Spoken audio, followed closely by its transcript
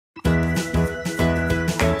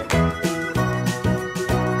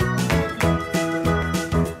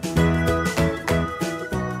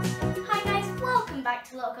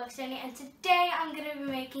Pakistani, and today I'm going to be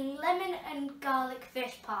making lemon and garlic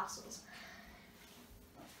fish parcels.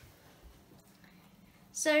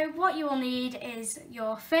 So what you will need is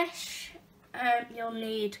your fish, you'll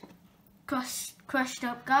need crushed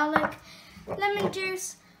up garlic, lemon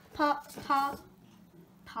juice, parsley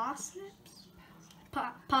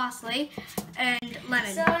and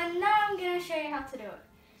lemon. So now I'm going to show you how to do it.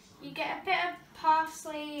 You get a bit of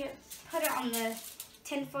parsley, put it on the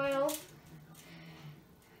tin foil.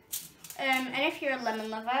 And if you're a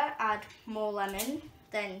lemon lover, add more lemon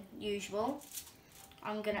than usual.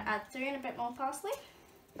 I'm going to add 3 and a bit more parsley.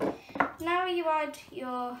 Now you add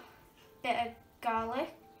your bit of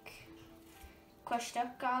garlic, crushed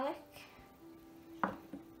up garlic.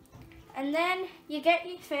 And then you get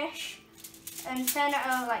your fish and turn it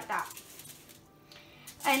over like that.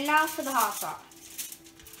 And now for the hard part.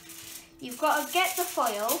 You've got to get the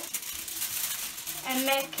foil and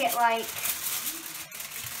make it like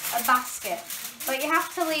a basket, but you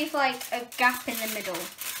have to leave like a gap in the middle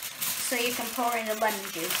so you can pour in the lemon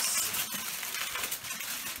juice.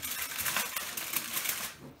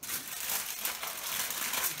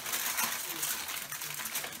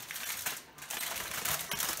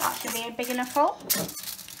 That should be a big enough hole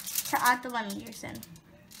to add the lemon juice in.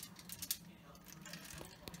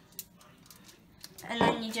 And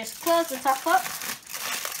then you just close the top up.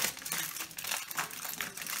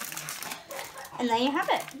 And there you have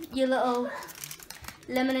it, your little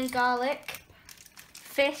lemon and garlic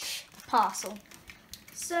fish parcel.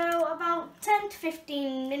 So about 10 to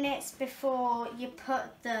 15 minutes before you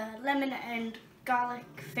put the lemon and garlic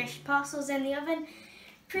fish parcels in the oven,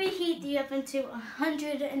 preheat the oven to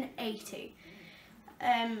 180.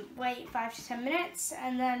 Wait 5 to 10 minutes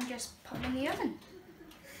and then just put them in the oven.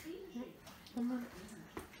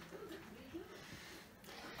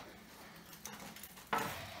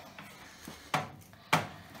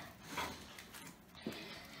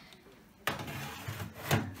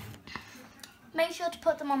 Make sure to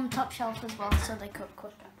put them on the top shelf as well so they cook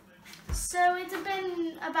quicker. So it's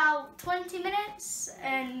been about 20 minutes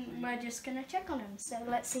and we're just going to check on them. So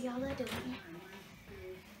let's see how they're doing.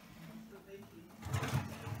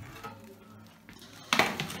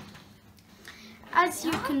 As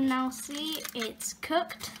you can now see, it's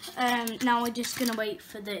cooked. Now we're just going to wait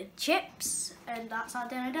for the chips and that's our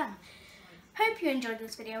dinner done. Hope you enjoyed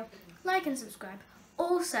this video. Like and subscribe.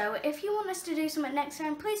 Also, if you want us to do something next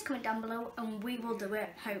time, please comment down below and we will do it,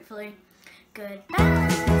 hopefully.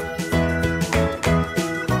 Goodbye!